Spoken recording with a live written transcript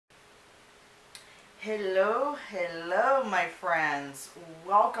Hello, my friends.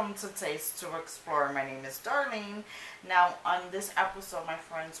 Welcome to Taste to Explore. My name is Darlene. Now, on this episode, my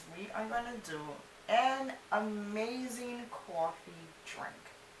friends, we are going to do an amazing coffee drink.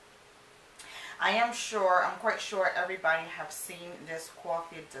 I'm quite sure everybody have seen this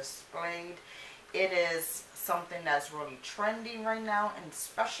coffee displayed. It is something that's really trendy right now, and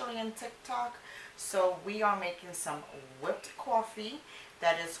especially in TikTok. So we are making some whipped coffee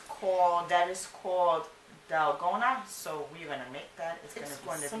that is called Dalgona. So we're gonna make that. It's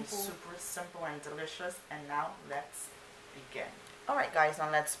going to be super simple and delicious. And now let's begin. Alright guys, now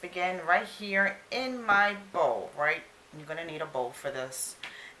let's begin right here in my bowl, right? You're gonna need a bowl for this.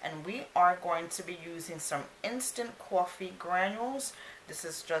 And we are going to be using some instant coffee granules. This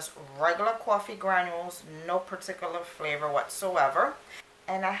is just regular coffee granules, no particular flavor whatsoever.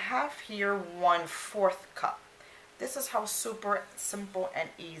 And I have here 1/4 cup. This is how super simple and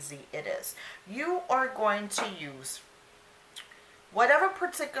easy it is. You are going to use whatever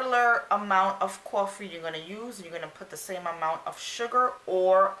particular amount of coffee you're going to use. You're going to put the same amount of sugar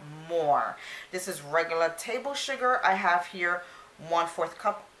or more. This is regular table sugar. I have here 1/4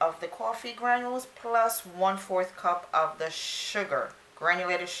 cup of the coffee granules plus 1/4 cup of the sugar,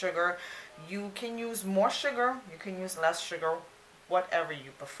 granulated sugar. You can use more sugar, you can use less sugar, whatever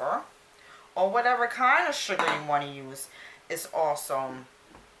you prefer, or whatever kind of sugar you want to use is also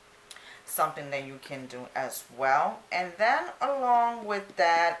something that you can do as well. And then along with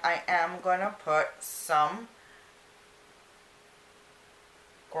that, I am going to put some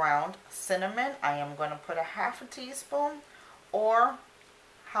ground cinnamon. I am going to put a 1/2 teaspoon or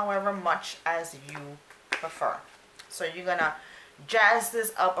however much as you prefer. So you're going to jazz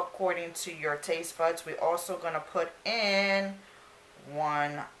this up according to your taste buds. We're also going to put in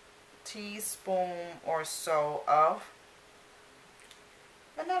 1 teaspoon or so of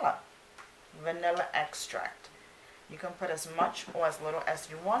vanilla extract. You can put as much or as little as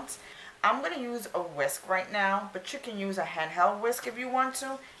you want. I'm going to use a whisk right now, but you can use a handheld whisk if you want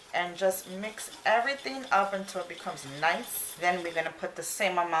to, and just mix everything up until it becomes nice. Then we're going to put the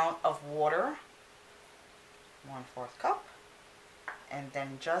same amount of water, 1/4 cup, and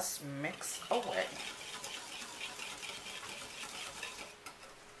then just mix away.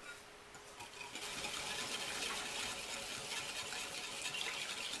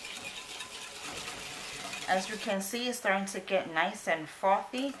 As you can see, it's starting to get nice and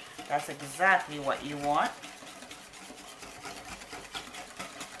frothy. That's exactly what you want.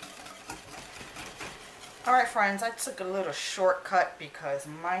 Alright friends, I took a little shortcut because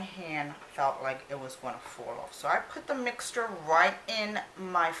my hand felt like it was going to fall off. So I put the mixture right in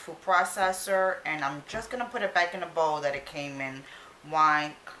my food processor, and I'm just going to put it back in the bowl that it came in.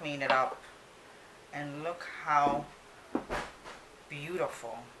 Why? Clean it up. And look how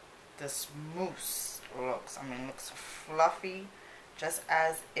beautiful this mousse looks. I mean, it looks fluffy, just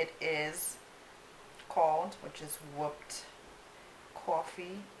as it is called, which is whipped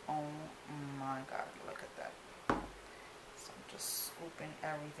coffee. Oh my god, look at that. So I'm just scooping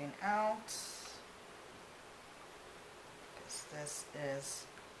everything out, because this is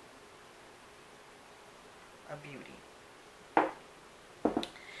a beauty.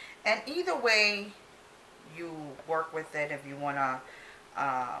 And either way you work with it, if you want to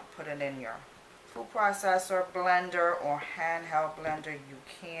put it in your food processor, blender, or handheld blender, you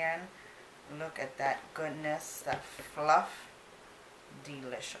can. Look at that goodness, that fluff.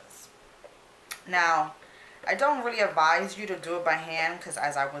 Delicious. Now, I don't really advise you to do it by hand, because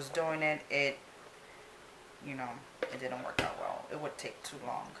as I was doing it, it didn't work out well. It would take too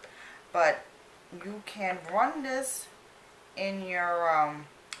long. But you can run this in your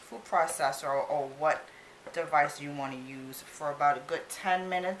food processor or what device you want to use for about a good 10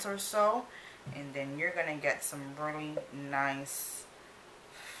 minutes or so, and then you're gonna get some really nice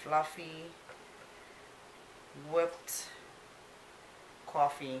fluffy whipped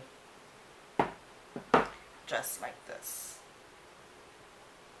coffee just like this.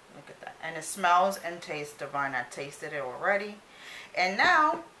 Look at that. And it smells and tastes divine. I tasted it already. And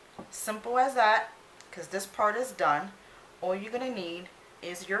now, simple as that, because this part is done, all you're gonna need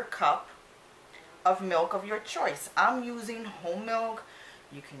is your cup of milk of your choice. I'm using whole milk.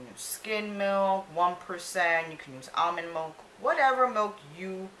 You can use skim milk, 1%, you can use almond milk, whatever milk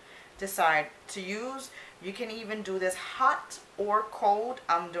you decide to use. You can even do this hot or cold.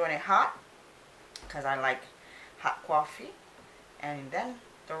 I'm doing it hot because I like hot coffee. And then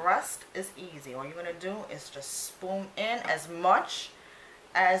the rest is easy. All you're going to do is just spoon in as much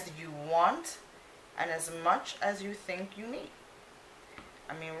as you want and as much as you think you need.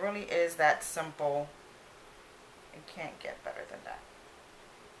 I mean, really is that simple. It can't get better than that.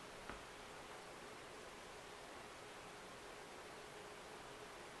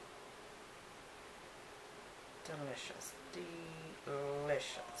 delicious.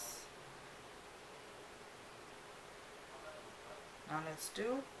 Delicious. Now let's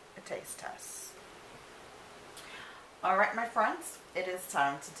do a taste test. Alright my friends, it is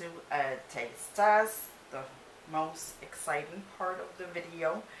time to do a taste test, the most exciting part of the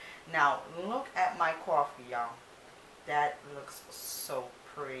video. Now look at my coffee, y'all. That looks so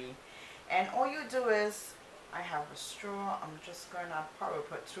pretty. And all you do is, I have a straw. I'm just gonna probably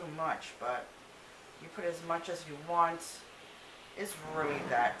put too much, but you put as much as you want. It's really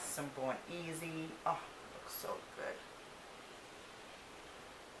that simple and easy. Oh, it looks so good.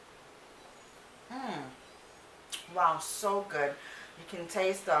 Wow, so good. You can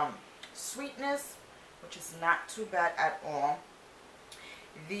taste sweetness, which is not too bad at all.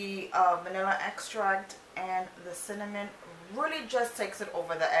 The vanilla extract and the cinnamon really just takes it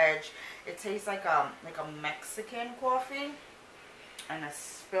over the edge. It tastes like a Mexican coffee, and it's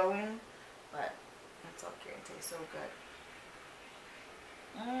spilling, but it's okay. It tastes so good.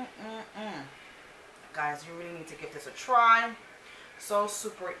 Guys, you really need to give this a try. So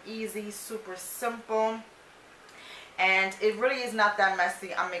super easy, super simple. And it really is not that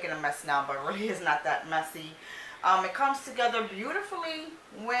messy. I'm making a mess now, but it really is not that messy. It comes together beautifully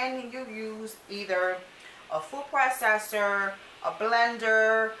when you use either a food processor, a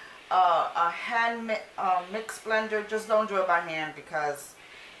blender, a hand mix blender. Just don't do it by hand because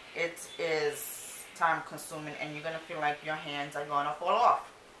it is time consuming and you're going to feel like your hands are going to fall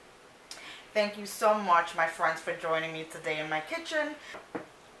off. Thank you so much, my friends, for joining me today in my kitchen.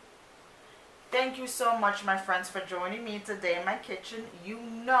 Thank you so much, my friends, for joining me today in my kitchen. You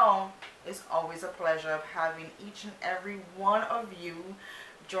know it's always a pleasure of having each and every one of you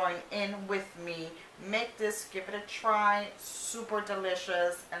join in with me. Make this, give it a try. Super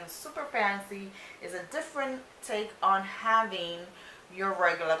delicious and super fancy. It's a different take on having your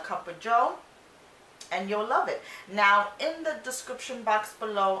regular cup of joe, and you'll love it. Now, in the description box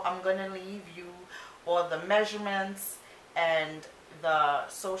below, I'm going to leave you all the measurements and the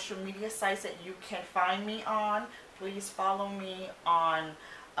social media sites that you can find me on. Please follow me on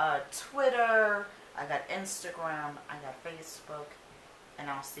Twitter. I got Instagram. I got Facebook. And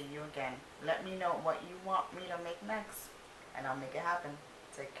I'll see you again. Let me know what you want me to make next, and I'll make it happen.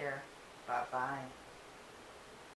 Take care. Bye-bye.